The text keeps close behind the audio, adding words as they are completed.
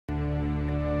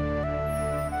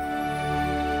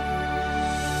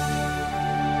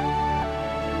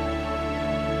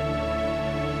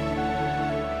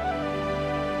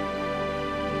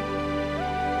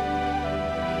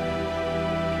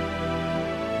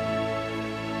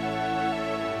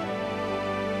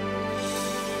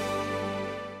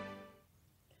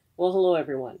Well, hello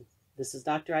everyone. This is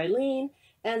Dr. Ayleen,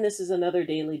 and this is another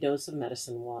daily dose of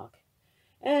medicine walk.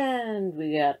 And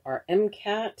we got our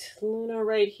MCAT Luna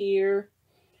right here,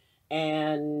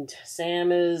 and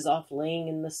Sam is off laying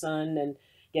in the sun and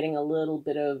getting a little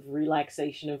bit of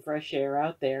relaxation and fresh air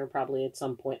out there. Probably at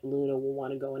some point Luna will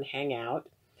want to go and hang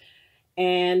out.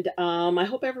 And I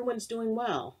hope everyone's doing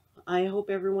well. I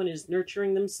hope everyone is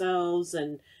nurturing themselves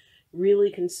and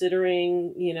really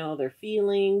considering, their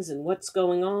feelings and what's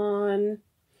going on.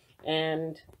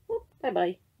 And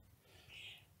bye-bye.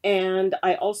 And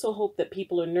I also hope that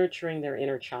people are nurturing their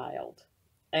inner child.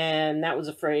 And that was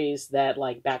a phrase that,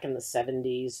 like, back in the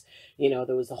 70s,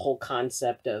 there was the whole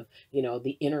concept of,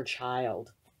 the inner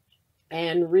child.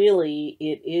 And really,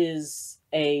 it is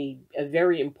a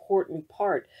very important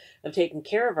part of taking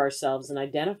care of ourselves and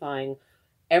identifying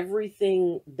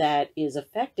everything that is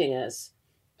affecting us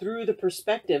through the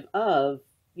perspective of,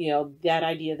 that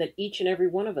idea that each and every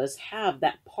one of us have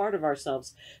that part of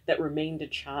ourselves that remained a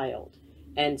child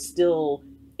and still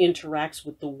interacts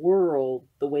with the world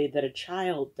the way that a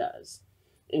child does,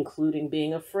 including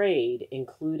being afraid,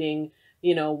 including,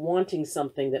 wanting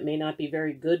something that may not be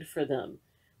very good for them,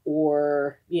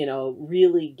 or,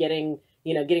 really getting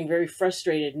very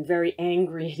frustrated and very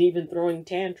angry and even throwing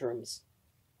tantrums.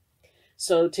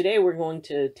 So today we're going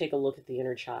to take a look at the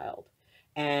inner child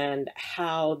and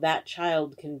how that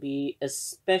child can be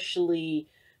especially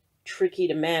tricky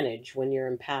to manage when you're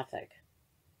empathic.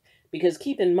 Because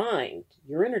keep in mind,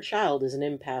 your inner child is an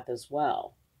empath as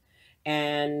well.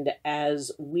 And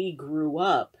as we grew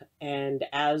up and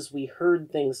as we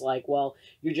heard things like, well,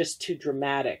 you're just too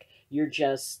dramatic, you're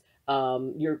just,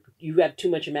 you have too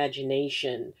much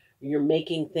imagination, you're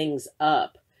making things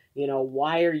up,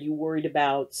 why are you worried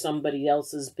about somebody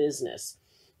else's business?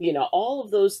 All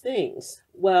of those things.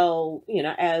 Well,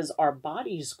 as our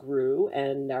bodies grew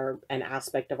and an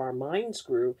aspect of our minds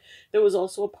grew, there was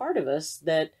also a part of us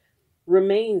that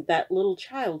remained that little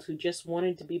child who just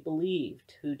wanted to be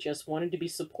believed, who just wanted to be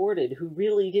supported, who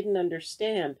really didn't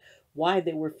understand why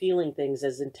they were feeling things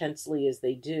as intensely as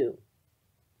they do.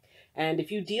 And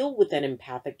if you deal with an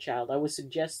empathic child, I would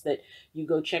suggest that you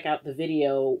go check out the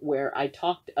video where I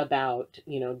talked about,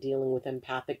 dealing with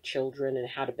empathic children and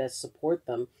how to best support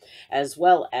them, as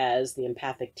well as the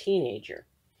empathic teenager.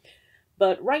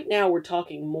 But right now we're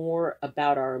talking more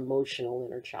about our emotional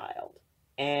inner child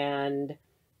and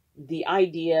the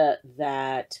idea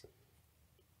that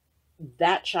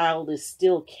that child is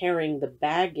still carrying the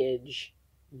baggage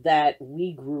that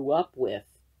we grew up with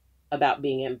about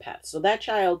being empaths. So that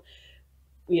child,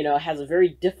 has a very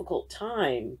difficult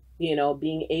time,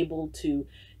 being able to,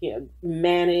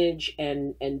 manage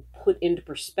and put into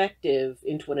perspective,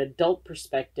 into an adult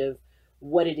perspective,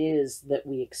 what it is that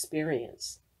we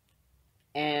experience.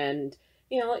 And,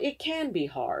 it can be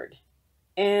hard.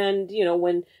 And,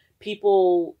 when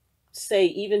people say,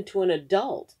 even to an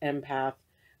adult empath,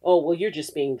 oh, well, you're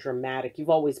just being dramatic. You've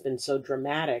always been so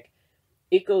dramatic.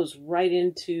 It goes right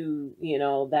into,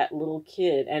 that little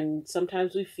kid. And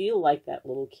sometimes we feel like that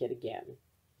little kid again.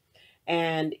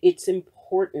 And it's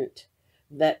important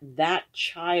that that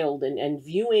child and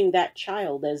viewing that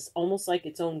child as almost like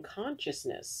its own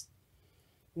consciousness.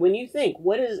 When you think,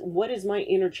 what is my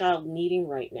inner child needing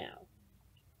right now?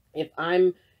 If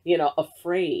I'm,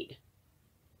 afraid,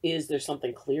 is there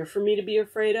something clear for me to be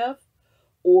afraid of?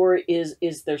 Or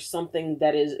is there something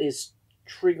that is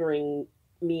triggering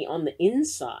me on the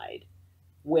inside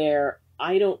where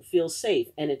I don't feel safe?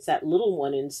 And it's that little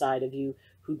one inside of you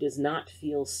who does not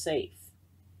feel safe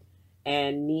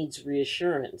and needs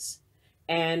reassurance.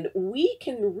 And we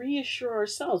can reassure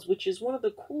ourselves, which is one of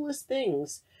the coolest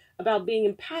things about being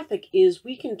empathic, is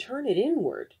we can turn it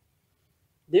inward.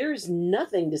 There's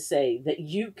nothing to say that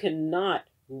you cannot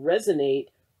resonate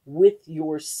with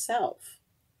yourself,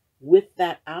 with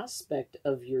that aspect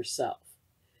of yourself,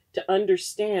 to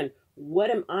understand,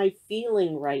 what am I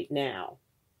feeling right now?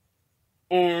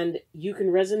 And you can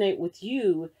resonate with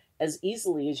you as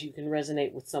easily as you can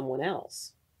resonate with someone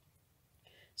else.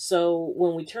 So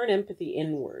when we turn empathy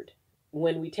inward,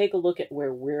 when we take a look at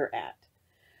where we're at,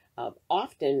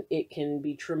 often it can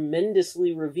be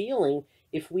tremendously revealing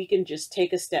if we can just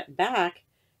take a step back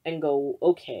and go,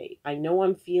 okay, I know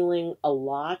I'm feeling a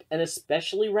lot, and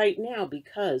especially right now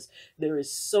because there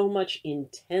is so much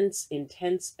intense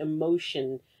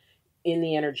emotion in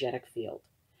the energetic field.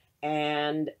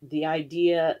 And the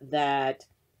idea that,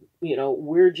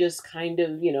 we're just kind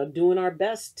of, doing our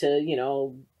best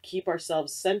to, keep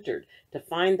ourselves centered, to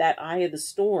find that eye of the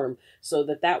storm so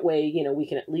that way, we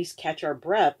can at least catch our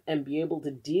breath and be able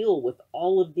to deal with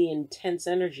all of the intense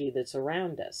energy that's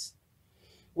around us.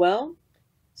 Well,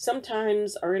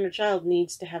 Sometimes our inner child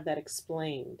needs to have that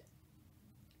explained.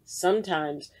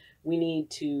 Sometimes we need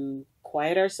to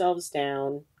quiet ourselves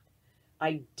down,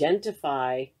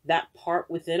 identify that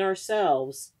part within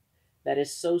ourselves that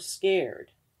is so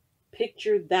scared.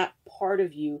 Picture that part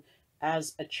of you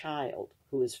as a child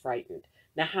who is frightened.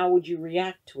 Now, how would you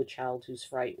react to a child who's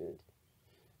frightened?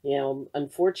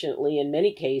 Unfortunately, in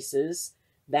many cases,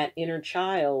 that inner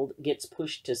child gets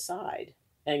pushed aside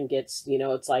and gets,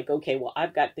 it's like, okay, well,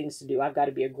 I've got things to do. I've got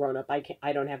to be a grown up.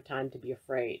 I don't have time to be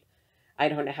afraid. I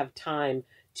don't have time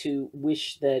to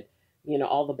wish that,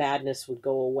 all the badness would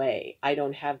go away. I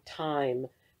don't have time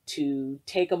to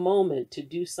take a moment to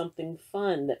do something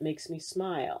fun that makes me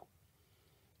smile.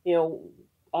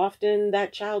 Often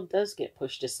that child does get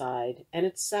pushed aside, and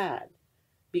it's sad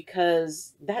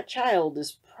because that child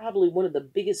is probably one of the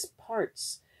biggest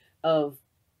parts of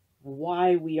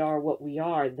why we are what we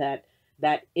are, that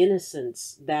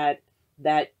innocence, that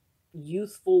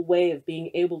youthful way of being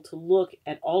able to look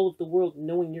at all of the world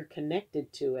knowing you're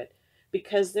connected to it,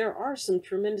 because there are some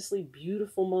tremendously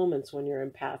beautiful moments when you're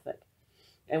empathic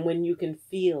and when you can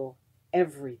feel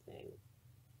everything,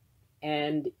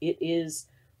 and it is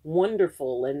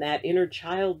wonderful, and that inner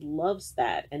child loves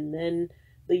that, and then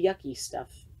the yucky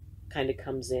stuff kind of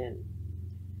comes in.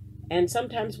 And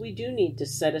sometimes we do need to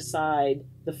set aside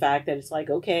the fact that it's like,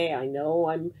 okay, I know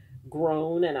I'm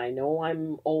grown and I know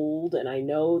I'm old and I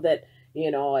know that,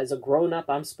 as a grown up,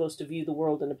 I'm supposed to view the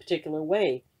world in a particular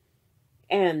way.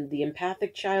 And the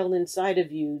empathic child inside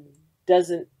of you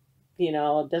doesn't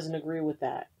agree with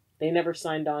that. They never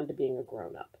signed on to being a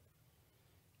grown up.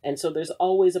 And so there's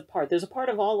always there's a part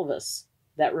of all of us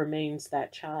that remains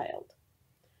that child.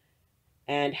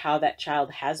 And how that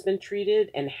child has been treated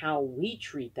and how we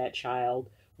treat that child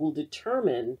will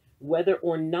determine whether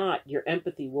or not your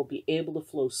empathy will be able to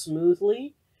flow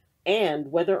smoothly,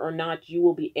 and whether or not you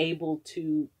will be able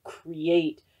to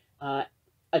create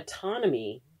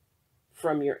autonomy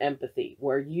from your empathy,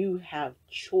 where you have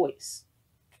choice.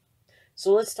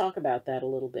 So let's talk about that a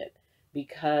little bit,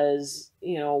 because,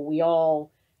 we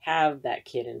all have that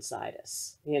kid inside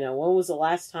us. When was the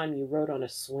last time you rode on a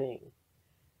swing?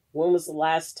 When was the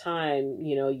last time,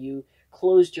 you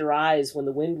closed your eyes when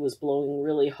the wind was blowing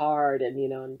really hard and,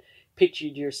 and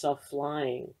pictured yourself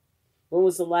flying? When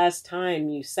was the last time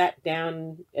you sat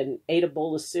down and ate a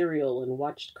bowl of cereal and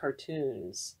watched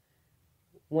cartoons?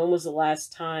 When was the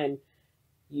last time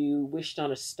you wished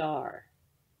on a star?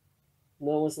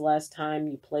 When was the last time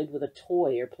you played with a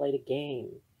toy or played a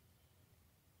game?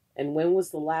 And when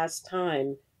was the last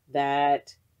time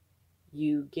that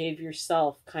you gave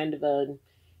yourself kind of an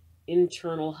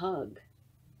internal hug?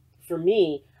 For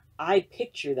me, I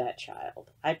picture that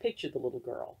child. I picture the little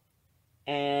girl.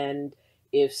 And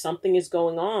if something is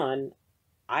going on,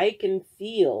 I can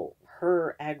feel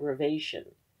her aggravation.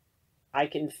 I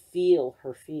can feel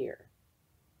her fear.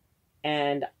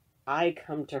 And I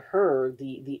come to her,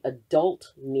 the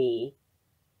adult me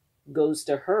goes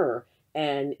to her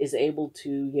and is able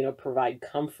to, provide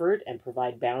comfort and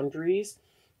provide boundaries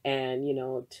and,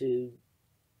 to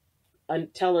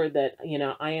tell her that,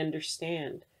 I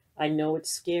understand. I know it's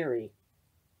scary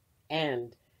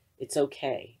and it's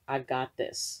okay. I've got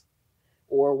this.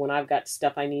 Or when I've got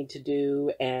stuff I need to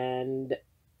do and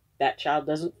that child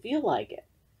doesn't feel like it,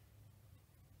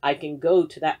 I can go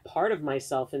to that part of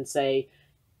myself and say,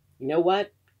 you know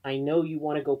what? I know you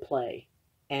want to go play,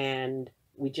 and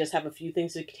we just have a few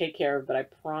things to take care of, but I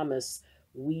promise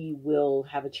we will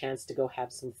have a chance to go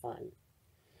have some fun.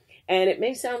 And it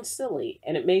may sound silly,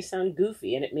 and it may sound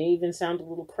goofy, and it may even sound a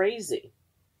little crazy.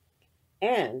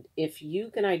 And if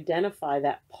you can identify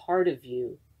that part of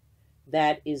you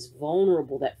that is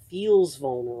vulnerable, that feels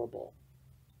vulnerable,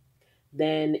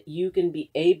 then you can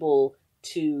be able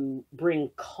to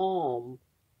bring calm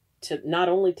to not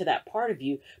only to that part of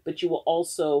you, but you will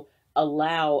also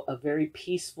allow a very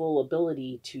peaceful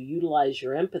ability to utilize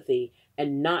your empathy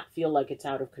and not feel like it's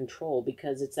out of control,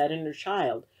 because it's that inner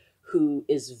child who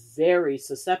is very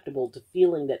susceptible to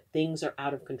feeling that things are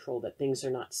out of control, that things are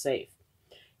not safe.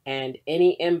 And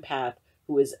any empath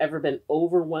who has ever been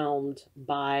overwhelmed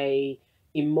by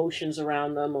emotions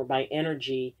around them or by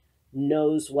energy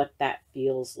knows what that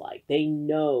feels like. They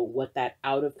know what that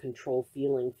out of control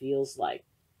feeling feels like.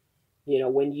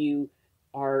 When you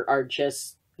are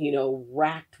just,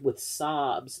 racked with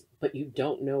sobs, but you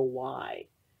don't know why.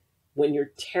 When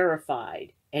you're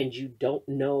terrified and you don't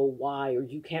know why, or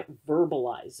you can't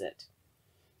verbalize it.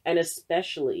 And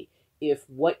especially if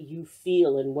what you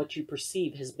feel and what you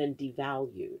perceive has been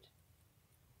devalued.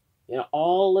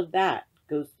 All of that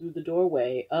goes through the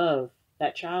doorway of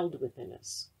that child within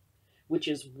us. which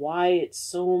is why it's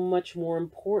so much more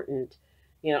important.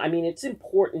 You know, I mean, it's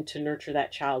important to nurture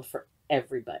that child for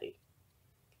everybody.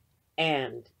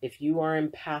 And if you are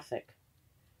empathic,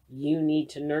 you need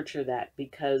to nurture that,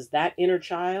 because that inner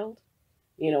child,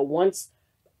 you know, once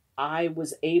I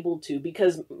was able to,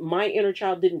 because my inner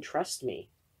child didn't trust me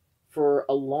for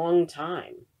a long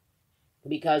time,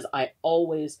 because I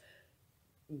always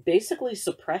basically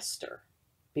suppressed her,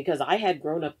 because I had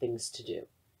grown up things to do.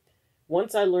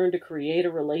 Once I learned to create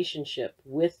a relationship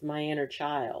with my inner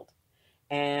child,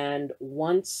 and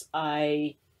once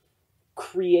I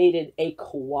created a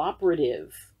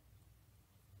cooperative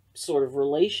sort of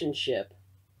relationship,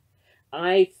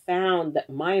 I found that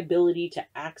my ability to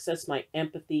access my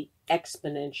empathy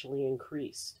exponentially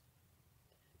increased,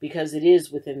 because it is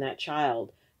within that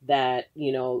child that,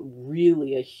 you know,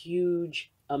 really a huge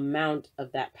amount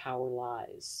of that power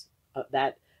lies,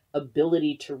 that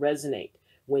ability to resonate.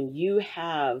 When you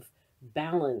have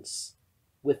balance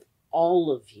with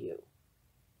all of you,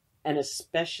 and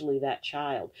especially that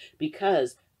child,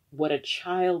 because what a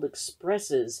child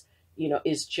expresses, you know,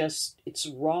 is just, it's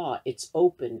raw, it's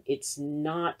open, it's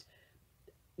not,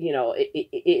 you know,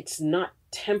 it's not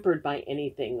tempered by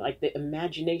anything, like the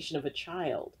imagination of a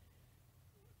child.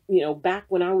 You know, back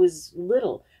when I was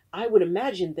little, I would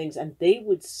imagine things and they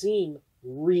would seem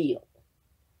real.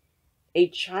 A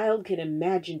child can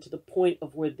imagine to the point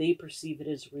of where they perceive it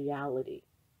as reality,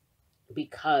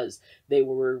 because they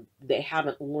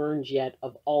haven't learned yet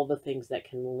of all the things that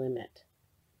can limit.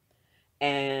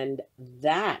 And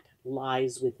that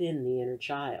lies within the inner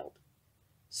child.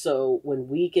 So when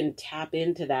we can tap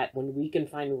into that, when we can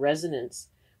find resonance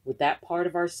with that part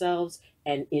of ourselves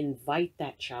and invite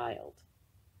that child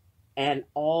and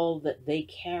all that they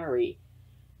carry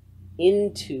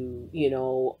into, you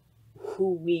know,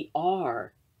 who we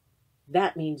are,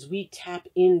 that means we tap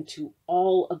into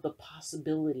all of the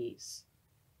possibilities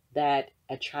that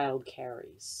a child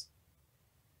carries.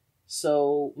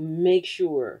 So make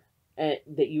sure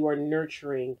that you are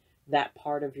nurturing that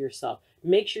part of yourself.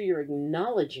 Make sure you're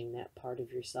acknowledging that part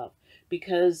of yourself,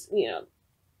 because, you know,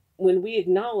 when we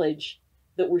acknowledge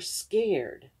that we're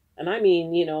scared, and I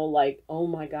mean, you know, like, oh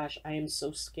my gosh, I am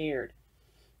so scared,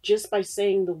 just by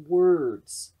saying the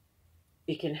words,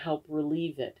 it can help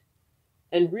relieve it.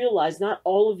 And realize not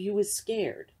all of you is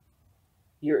scared.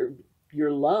 Your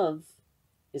love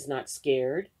is not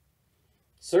scared.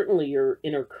 Certainly your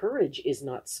inner courage is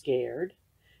not scared.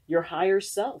 Your higher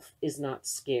self is not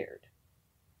scared.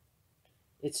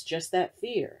 It's just that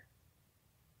fear.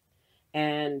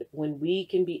 And when we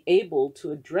can be able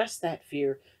to address that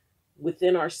fear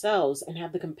within ourselves and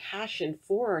have the compassion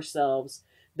for ourselves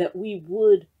that we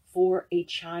would for a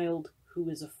child who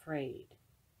is afraid,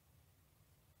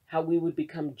 how we would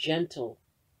become gentle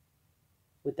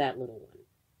with that little one.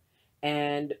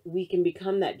 And we can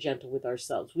become that gentle with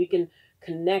ourselves. We can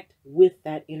connect with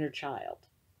that inner child.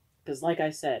 Because like I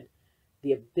said,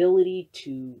 the ability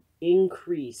to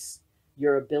increase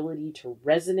your ability to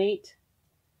resonate,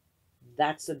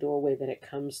 that's the doorway that it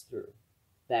comes through.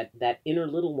 That inner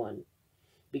little one.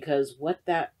 Because what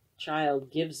that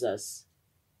child gives us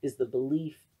is the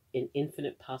belief in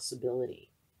infinite possibility.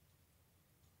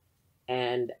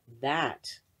 And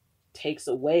that takes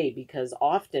away, because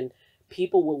often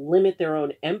people will limit their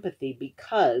own empathy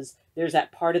because there's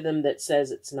that part of them that says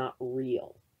it's not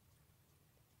real.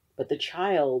 But the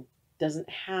child doesn't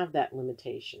have that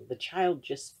limitation. The child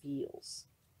just feels.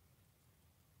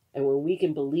 And when we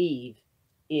can believe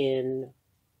in,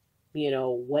 you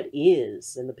know, what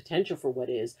is and the potential for what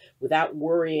is, without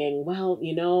worrying, well,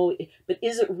 you know, but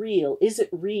is it real? Is it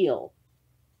real?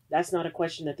 That's not a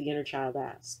question that the inner child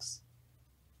asks.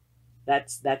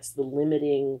 That's the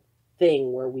limiting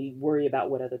thing, where we worry about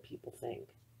what other people think.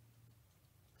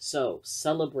 So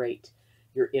celebrate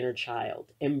your inner child.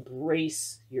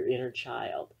 Embrace your inner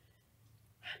child.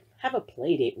 Have a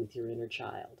play date with your inner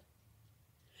child,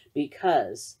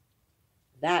 because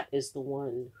that is the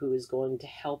one who is going to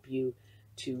help you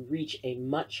to reach a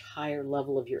much higher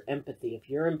level of your empathy. If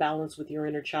you're in balance with your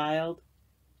inner child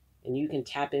and you can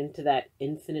tap into that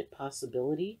infinite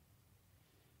possibility,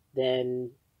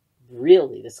 then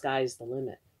really the sky's the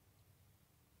limit.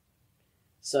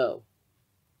 So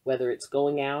whether it's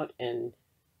going out and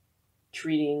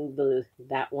treating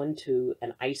that one to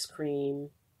an ice cream,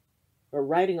 or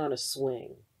riding on a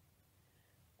swing,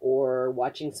 or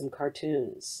watching some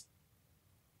cartoons,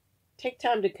 take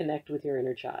time to connect with your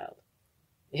inner child.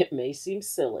 It may seem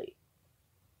silly.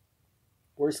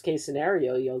 Worst case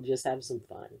scenario, you'll just have some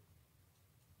fun.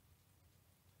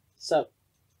 So,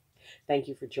 thank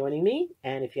you for joining me.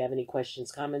 And if you have any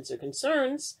questions, comments, or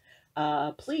concerns,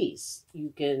 please,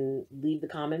 you can leave the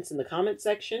comments in the comment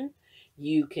section.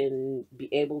 You can be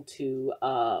able to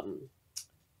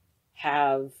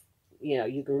have,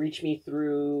 you can reach me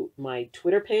through my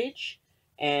Twitter page,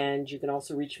 and you can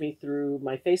also reach me through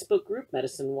my Facebook group,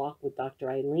 Medicine Walk with Dr.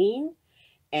 Ayleen.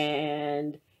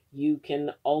 And you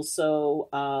can also,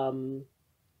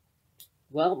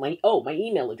 my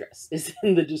email address is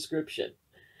in the description.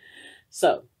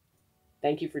 So,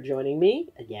 thank you for joining me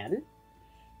again.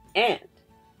 And,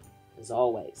 as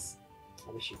always,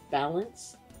 I wish you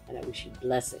balance and I wish you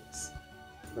blessings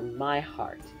from my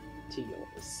heart to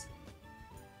yours.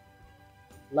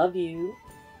 Love you,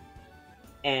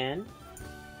 and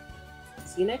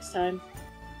see you next time.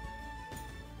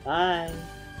 Bye.